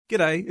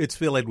G'day, it's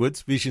Phil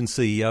Edwards, Vision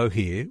CEO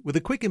here, with a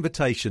quick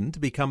invitation to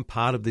become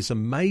part of this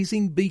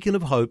amazing beacon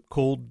of hope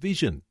called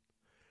Vision.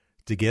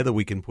 Together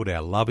we can put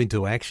our love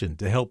into action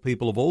to help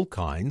people of all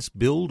kinds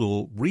build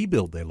or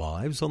rebuild their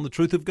lives on the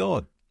truth of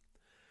God.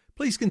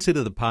 Please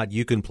consider the part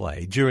you can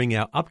play during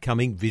our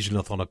upcoming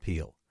Visionathon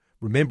appeal,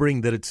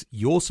 remembering that it's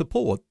your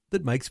support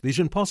that makes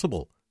Vision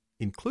possible,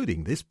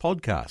 including this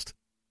podcast.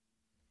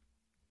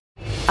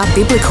 A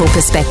biblical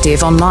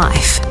perspective on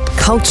life,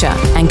 culture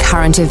and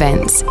current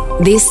events.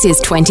 This is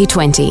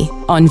 2020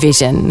 on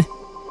Vision.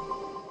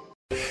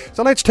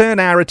 So let's turn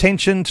our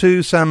attention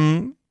to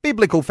some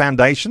biblical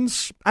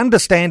foundations,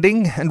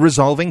 understanding and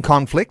resolving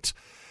conflict.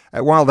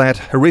 While that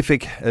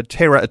horrific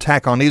terror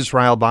attack on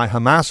Israel by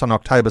Hamas on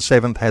October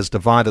 7th has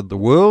divided the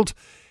world,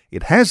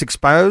 it has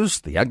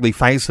exposed the ugly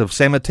face of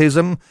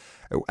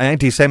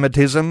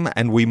anti-Semitism,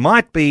 and we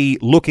might be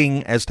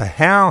looking as to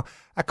how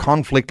a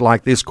conflict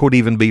like this could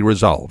even be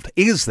resolved.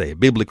 Is there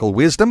biblical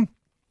wisdom?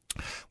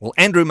 Well,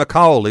 Andrew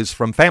McColl is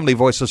from Family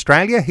Voice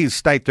Australia. He's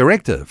State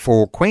Director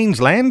for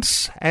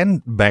Queensland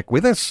and back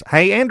with us.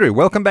 Hey, Andrew,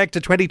 welcome back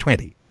to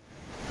 2020.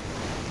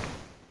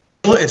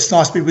 Well, it's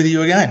nice to be with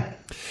you again.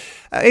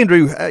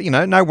 Andrew,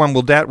 no one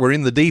will doubt we're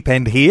in the deep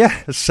end here.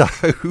 So,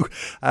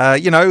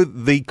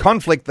 the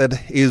conflict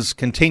that is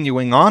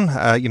continuing on,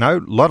 a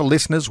lot of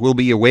listeners will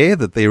be aware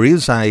that there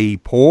is a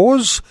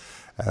pause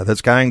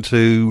that's going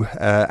to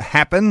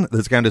happen.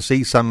 That's going to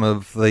see some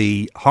of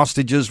the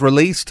hostages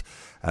released.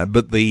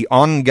 But the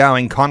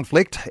ongoing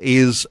conflict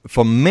is,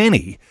 for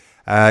many,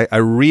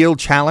 a real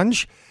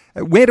challenge.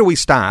 Where do we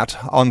start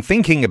on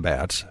thinking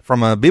about,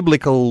 from a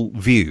biblical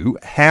view,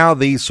 how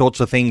these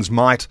sorts of things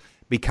might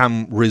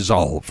become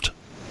resolved?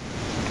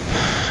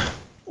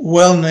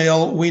 Well,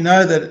 Neil, we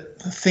know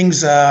that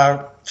things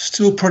are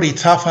still pretty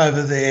tough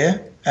over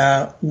there.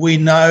 We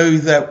know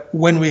that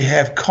when we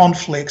have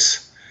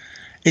conflicts,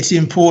 it's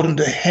important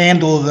to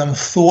handle them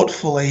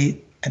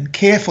thoughtfully and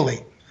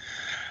carefully.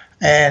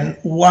 And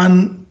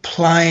one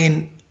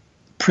plain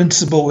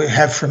principle we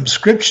have from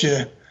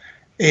Scripture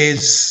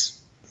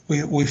is,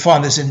 we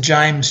find this in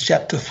James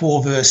chapter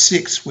 4, verse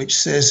 6, which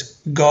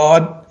says,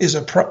 God is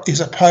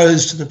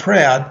opposed to the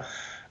proud,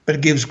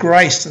 but gives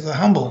grace to the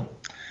humble.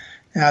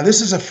 Now,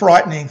 this is a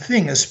frightening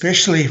thing,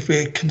 especially if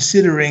we're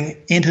considering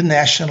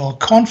international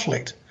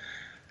conflict.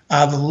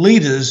 Are the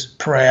leaders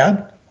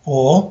proud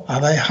or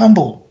are they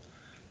humble?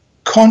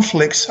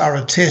 Conflicts are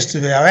a test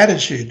of our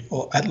attitude,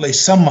 or at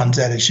least someone's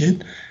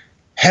attitude.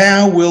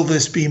 How will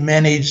this be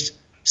managed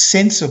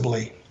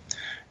sensibly?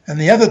 And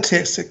the other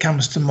text that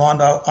comes to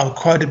mind, I've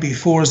quoted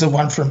before, is the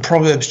one from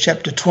Proverbs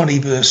chapter 20,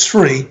 verse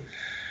 3,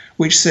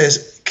 which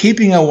says,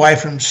 keeping away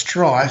from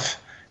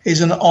strife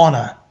is an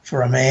honour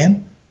for a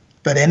man,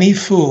 but any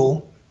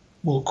fool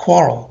will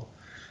quarrel.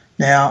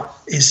 Now,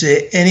 is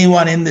there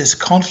anyone in this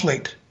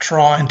conflict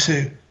trying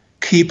to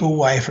keep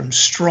away from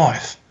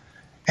strife?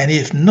 And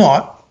if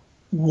not,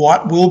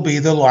 what will be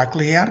the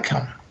likely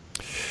outcome?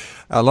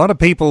 A lot of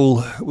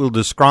people will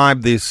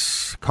describe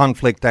this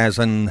conflict as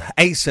an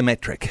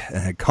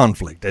asymmetric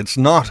conflict. It's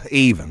not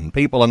even.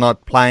 People are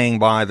not playing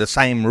by the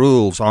same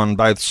rules on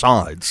both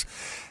sides.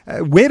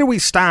 Where do we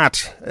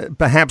start,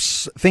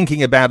 perhaps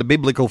thinking about a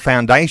biblical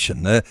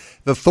foundation, the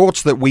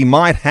thoughts that we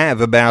might have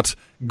about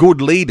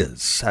good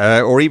leaders,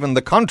 or even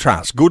the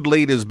contrast, good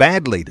leaders,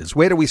 bad leaders?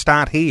 Where do we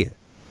start here?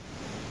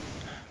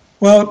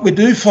 Well, we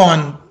do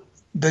find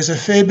there's a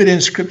fair bit in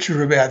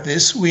Scripture about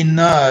this. We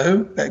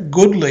know that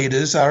good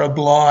leaders are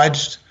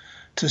obliged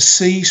to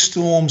see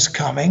storms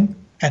coming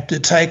and to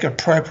take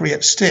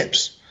appropriate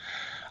steps.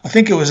 I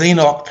think it was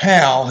Enoch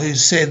Powell who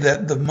said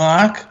that the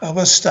mark of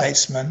a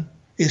statesman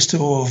is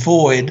to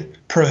avoid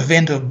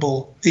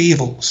preventable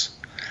evils.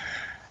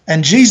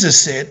 And Jesus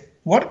said,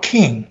 what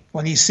king,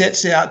 when he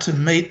sets out to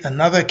meet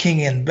another king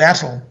in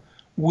battle,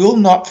 will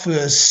not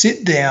first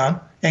sit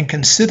down and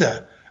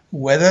consider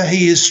whether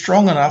he is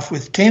strong enough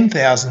with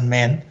 10,000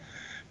 men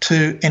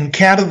to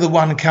encounter the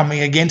one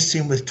coming against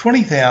him with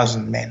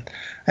 20,000 men.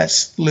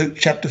 That's Luke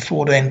chapter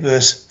 14,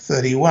 verse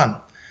 31.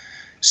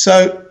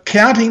 So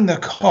counting the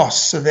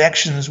costs of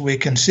actions we're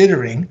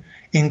considering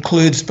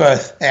includes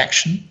both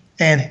action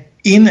and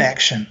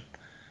inaction.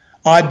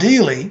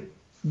 Ideally,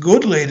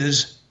 good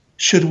leaders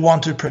should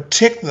want to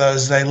protect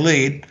those they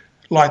lead,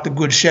 like the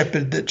good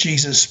shepherd that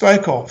Jesus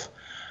spoke of,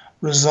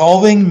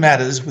 resolving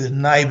matters with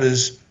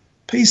neighbours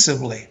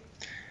peaceably.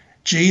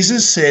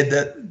 Jesus said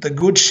that the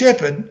good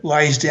shepherd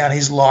lays down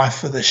his life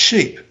for the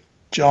sheep,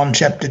 John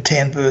chapter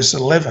 10, verse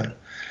 11.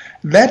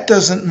 That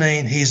doesn't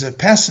mean he's a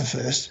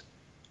pacifist,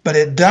 but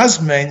it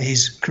does mean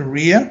his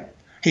career,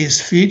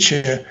 his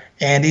future,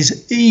 and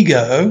his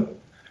ego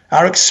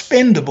are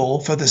expendable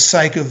for the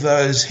sake of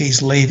those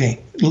he's leading.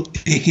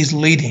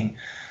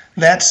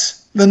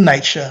 That's the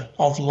nature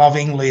of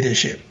loving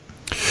leadership.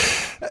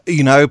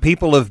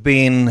 People have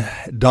been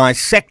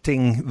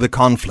dissecting the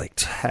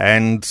conflict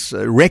and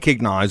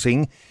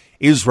recognising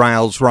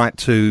Israel's right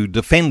to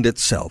defend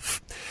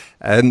itself.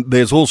 And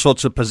there's all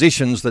sorts of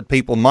positions that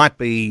people might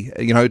be,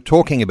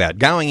 talking about,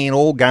 going in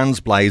all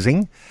guns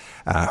blazing.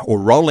 or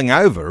rolling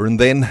over, and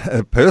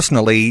then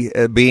personally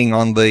being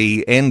on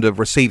the end of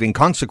receiving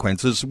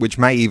consequences, which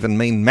may even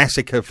mean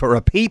massacre for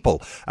a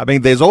people. I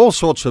mean, there's all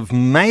sorts of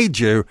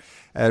major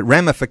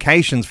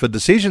ramifications for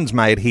decisions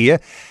made here.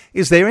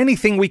 Is there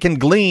anything we can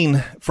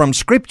glean from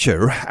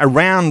Scripture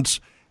around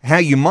how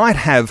you might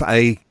have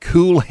a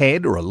cool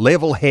head or a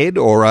level head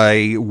or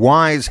a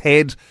wise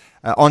head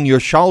on your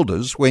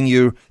shoulders when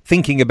you're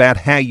thinking about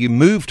how you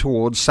move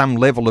towards some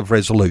level of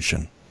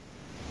resolution?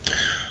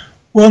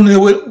 Well,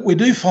 we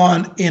do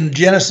find in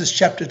Genesis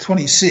chapter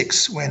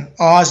 26, when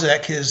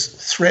Isaac is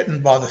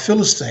threatened by the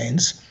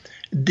Philistines,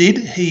 did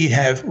he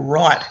have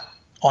right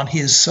on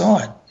his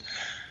side?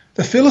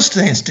 The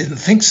Philistines didn't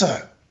think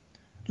so.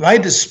 They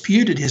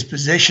disputed his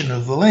possession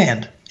of the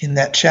land in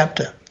that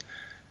chapter.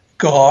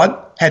 God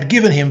had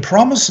given him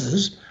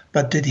promises,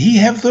 but did he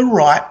have the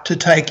right to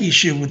take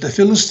issue with the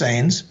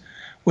Philistines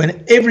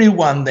when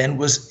everyone then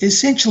was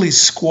essentially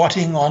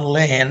squatting on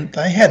land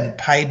they hadn't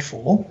paid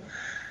for?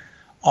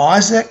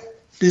 Isaac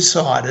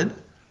decided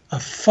a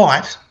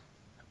fight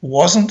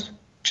wasn't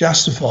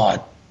justified.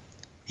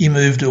 He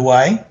moved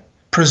away,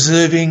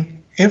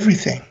 preserving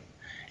everything,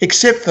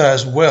 except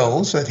those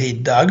wells that he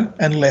dug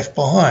and left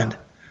behind.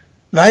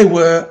 They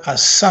were a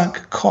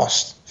sunk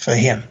cost for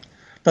him,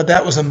 but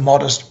that was a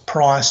modest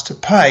price to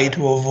pay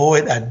to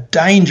avoid a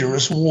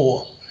dangerous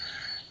war.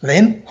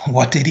 Then,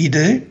 what did he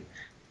do?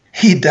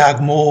 He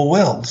dug more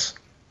wells.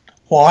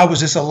 Why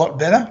was this a lot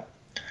better?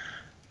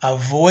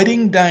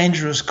 Avoiding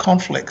dangerous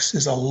conflicts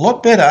is a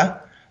lot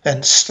better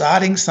than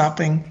starting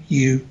something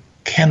you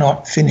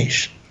cannot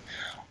finish.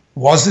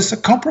 Was this a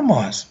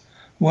compromise?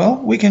 Well,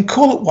 we can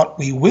call it what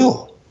we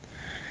will.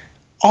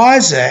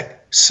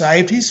 Isaac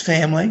saved his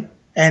family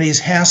and his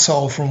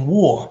household from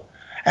war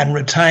and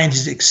retained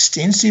his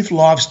extensive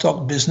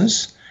livestock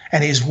business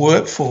and his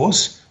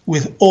workforce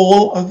with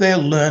all of their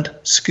learnt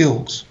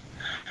skills.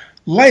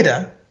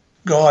 Later,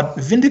 God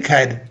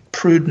vindicated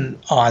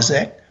prudent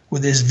Isaac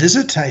with his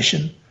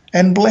visitation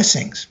and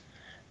blessings.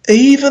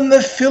 Even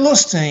the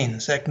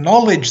Philistines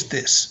acknowledged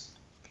this.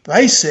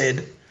 They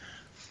said,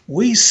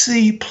 "We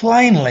see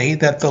plainly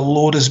that the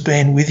Lord has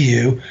been with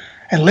you,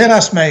 and let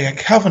us make a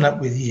covenant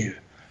with you."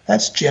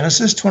 That's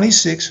Genesis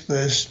 26,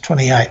 verse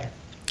 28.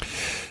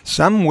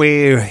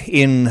 Somewhere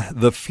in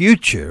the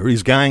future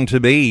is going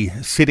to be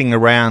sitting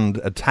around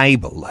a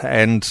table,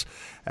 and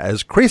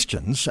as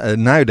Christians,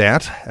 no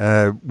doubt,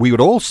 we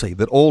would all see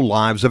that all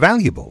lives are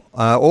valuable.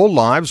 All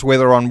lives,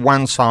 whether on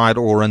one side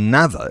or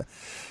another.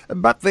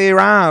 But there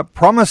are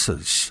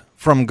promises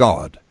from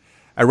God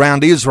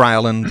around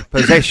Israel and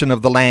possession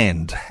of the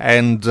land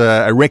and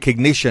a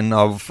recognition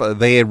of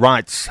their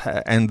rights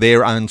and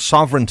their own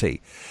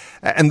sovereignty.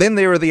 And then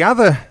there are the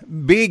other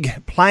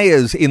big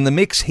players in the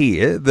mix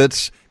here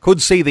that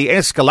could see the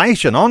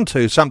escalation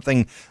onto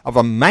something of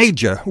a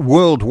major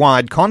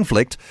worldwide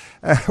conflict.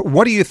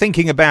 What are you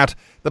thinking about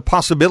the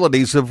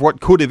possibilities of what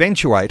could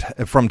eventuate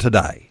from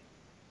today?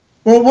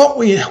 Well, what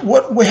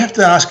we have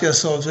to ask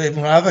ourselves even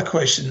another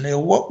question,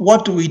 Neil.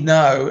 What do we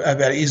know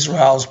about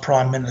Israel's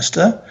Prime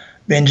Minister,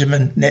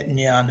 Benjamin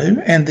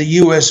Netanyahu, and the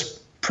US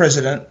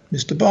President,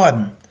 Mr.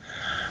 Biden?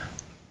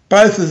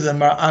 Both of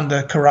them are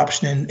under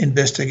corruption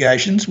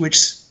investigations,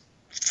 which,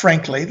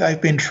 frankly, they've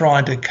been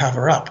trying to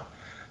cover up.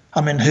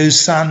 I mean, whose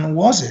son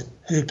was it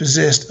who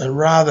possessed a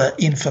rather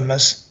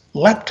infamous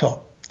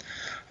laptop?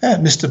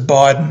 Mr.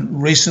 Biden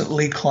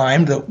recently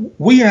claimed that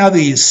we are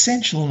the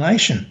essential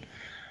nation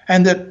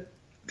and that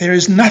there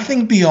is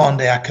nothing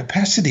beyond our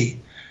capacity.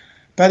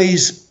 But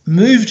he's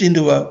moved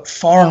into a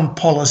foreign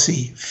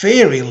policy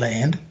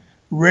fairyland,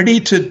 ready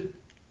to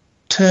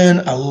turn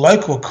a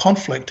local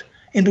conflict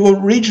into a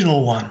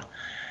regional one.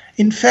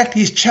 In fact,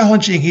 he's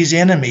challenging his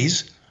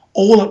enemies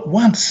all at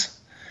once.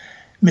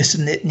 Mr.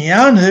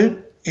 Netanyahu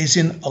is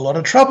in a lot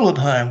of trouble at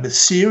home with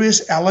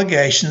serious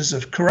allegations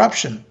of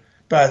corruption,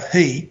 both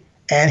he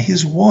and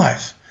his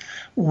wife.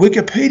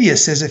 Wikipedia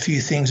says a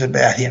few things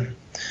about him.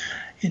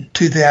 In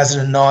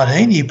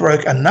 2019, he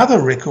broke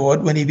another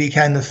record when he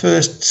became the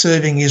first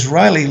serving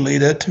Israeli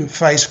leader to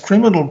face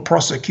criminal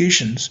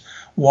prosecutions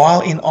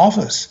while in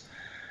office.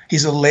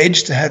 He's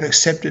alleged to have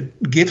accepted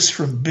gifts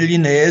from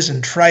billionaires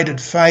and traded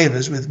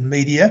favours with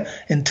media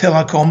and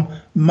telecom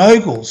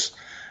moguls.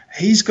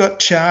 He's got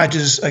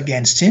charges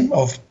against him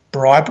of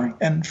bribery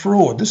and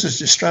fraud. This is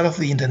just straight off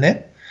the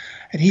internet.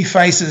 And he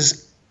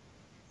faces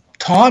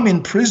time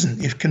in prison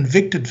if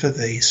convicted for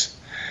these.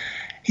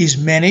 He's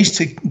managed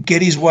to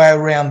get his way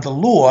around the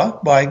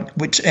law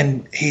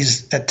and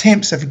his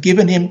attempts have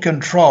given him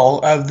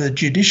control over the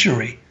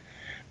judiciary.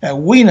 Now,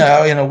 we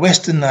know in a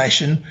Western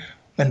nation,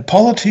 when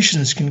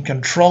politicians can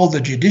control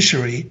the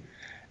judiciary,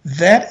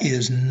 that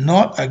is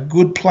not a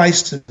good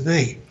place to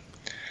be.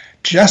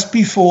 Just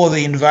before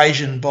the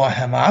invasion by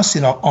Hamas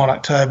on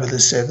October the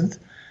 7th,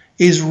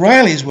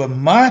 Israelis were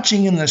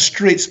marching in the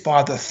streets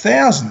by the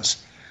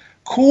thousands,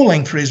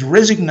 calling for his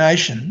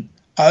resignation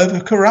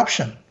over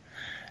corruption.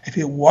 If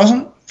it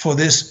wasn't for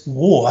this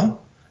war,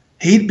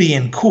 he'd be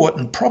in court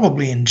and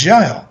probably in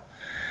jail.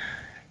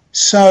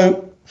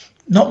 So,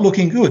 not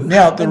looking good.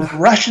 Now, the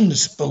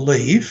Russians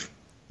believe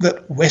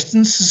that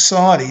Western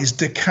society is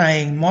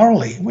decaying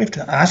morally. We have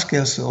to ask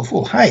ourselves,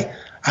 well, hey,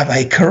 are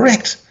they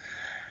correct?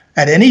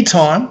 At any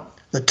time,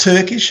 the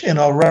Turkish and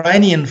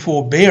Iranian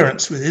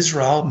forbearance with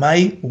Israel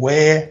may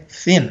wear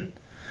thin.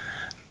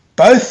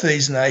 Both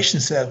these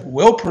nations have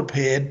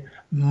well-prepared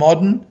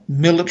modern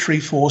military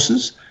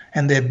forces,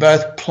 and they're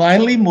both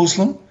plainly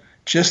Muslim,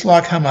 just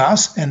like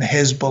Hamas and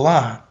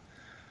Hezbollah.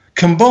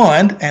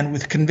 Combined, and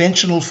with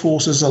conventional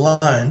forces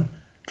alone,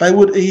 they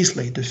would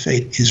easily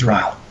defeat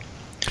Israel.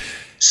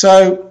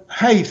 So,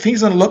 hey,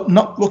 things are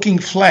not looking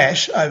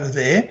flash over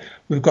there.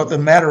 We've got the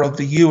matter of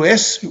the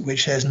US,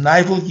 which has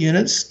naval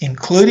units,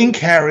 including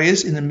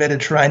carriers in the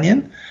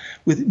Mediterranean,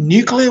 with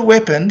nuclear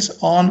weapons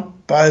on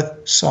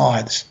both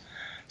sides.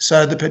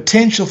 So the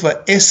potential for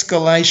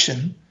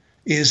escalation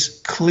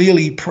is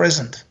clearly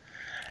present.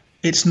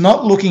 It's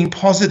not looking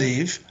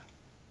positive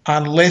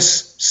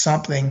unless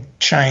something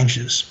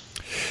changes.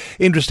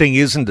 Interesting,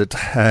 isn't it,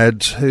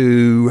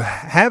 to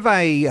have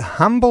a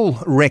humble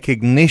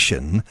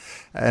recognition,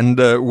 and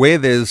where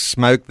there's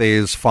smoke,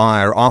 there's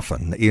fire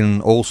often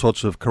in all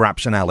sorts of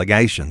corruption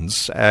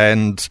allegations,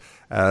 and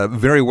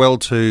very well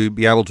to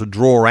be able to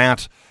draw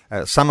out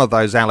some of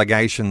those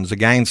allegations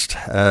against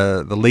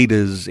the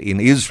leaders in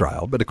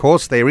Israel. But of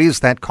course there is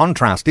that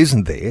contrast,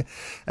 isn't there?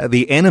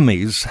 The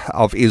enemies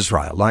of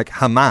Israel, like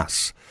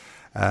Hamas,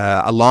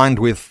 aligned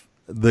with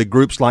the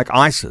groups like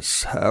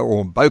ISIS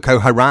or Boko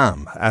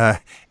Haram,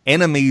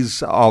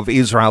 enemies of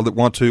Israel that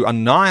want to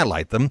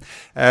annihilate them.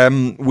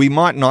 We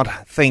might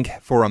not think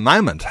for a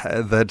moment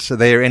that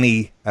they're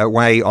any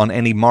way on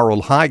any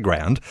moral high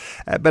ground,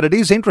 but it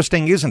is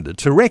interesting, isn't it,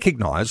 to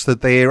recognise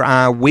that there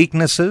are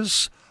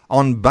weaknesses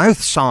on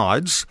both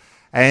sides,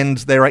 and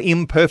there are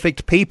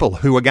imperfect people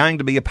who are going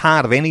to be a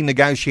part of any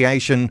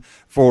negotiation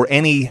for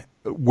any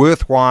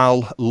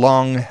worthwhile,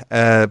 long,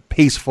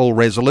 peaceful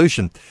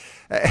resolution.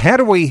 How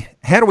do we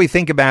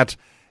think about,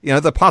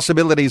 the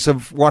possibilities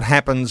of what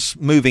happens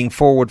moving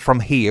forward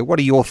from here? What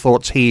are your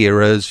thoughts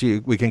here as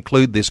we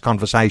conclude this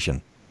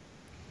conversation?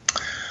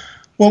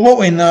 Well, what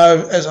we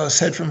know, as I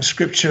said from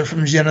Scripture,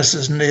 from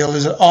Genesis, Neil,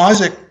 is that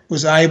Isaac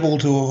was able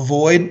to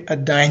avoid a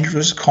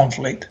dangerous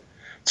conflict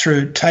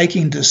through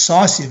taking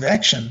decisive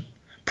action,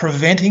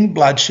 preventing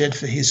bloodshed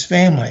for his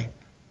family.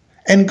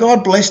 And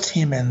God blessed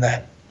him in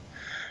that.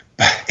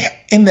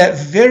 In that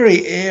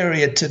very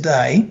area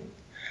today,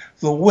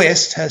 the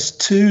West has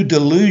two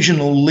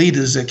delusional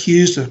leaders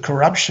accused of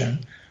corruption,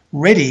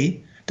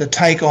 ready to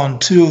take on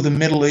two of the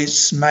Middle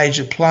East's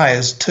major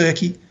players,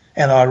 Turkey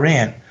and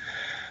Iran.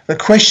 The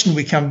question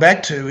we come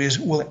back to is,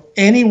 will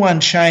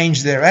anyone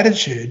change their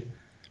attitude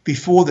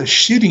before the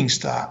shooting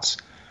starts?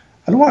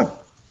 I want to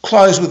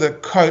close with a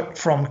quote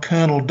from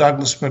Colonel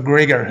Douglas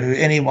McGregor, who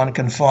anyone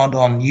can find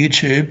on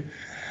YouTube,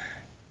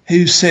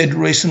 who said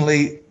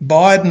recently,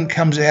 Biden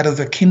comes out of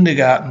the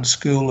kindergarten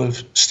school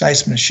of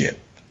statesmanship.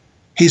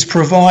 He's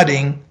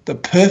providing the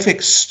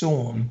perfect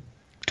storm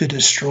to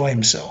destroy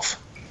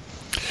himself.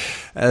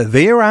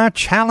 There are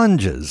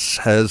challenges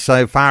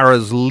so far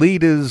as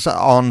leaders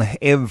on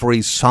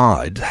every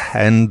side,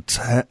 and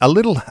a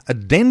little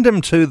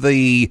addendum to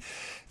the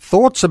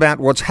thoughts about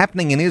what's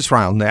happening in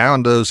Israel now,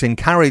 and I was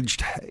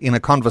encouraged in a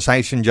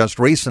conversation just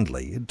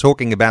recently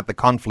talking about the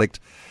conflict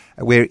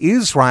where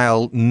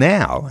Israel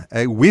now,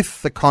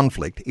 with the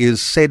conflict,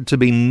 is said to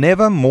be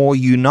never more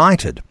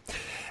united.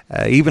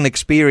 Even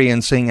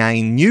experiencing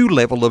a new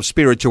level of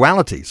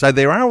spirituality. So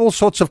there are all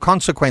sorts of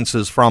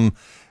consequences from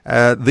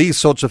these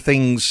sorts of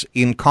things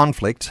in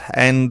conflict,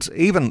 and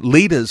even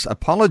leaders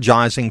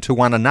apologising to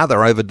one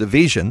another over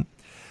division,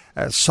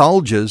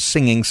 soldiers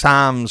singing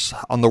psalms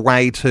on the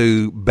way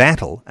to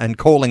battle and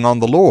calling on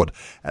the Lord.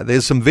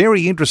 There's some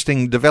very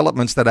interesting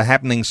developments that are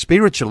happening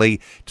spiritually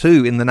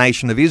too in the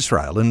nation of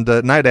Israel, and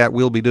no doubt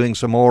we'll be doing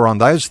some more on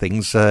those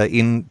things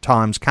in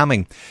times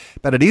coming.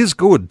 But it is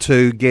good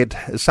to get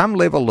some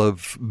level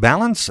of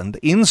balance and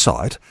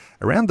insight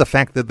around the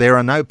fact that there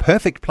are no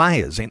perfect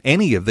players in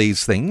any of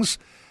these things,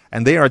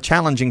 and there are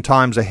challenging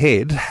times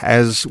ahead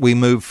as we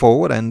move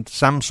forward, and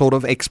some sort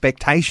of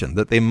expectation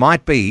that there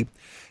might be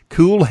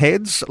cool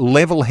heads,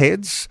 level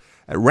heads,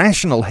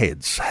 rational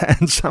heads,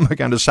 and some are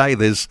going to say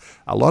there's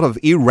a lot of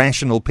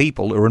irrational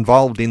people who are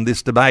involved in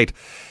this debate.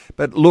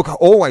 But look,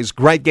 always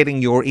great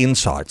getting your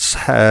insights.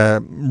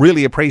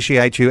 Really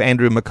appreciate you,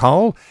 Andrew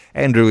McColl.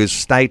 Andrew is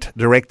State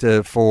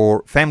Director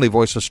for Family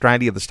Voice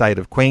Australia, the state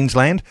of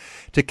Queensland.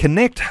 To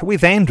connect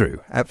with Andrew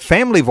at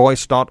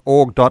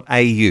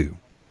familyvoice.org.au.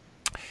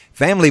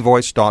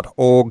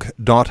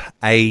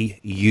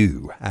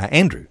 familyvoice.org.au.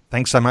 Andrew,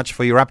 thanks so much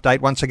for your update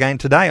once again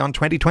today on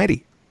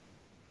 2020.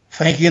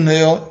 Thank you,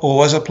 Neil.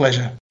 Always a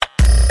pleasure.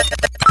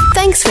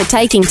 Thanks for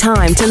taking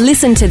time to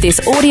listen to this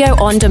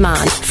audio on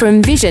demand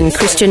from Vision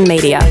Christian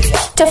Media.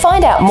 To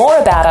find out more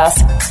about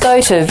us, go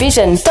to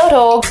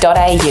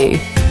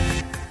vision.org.au.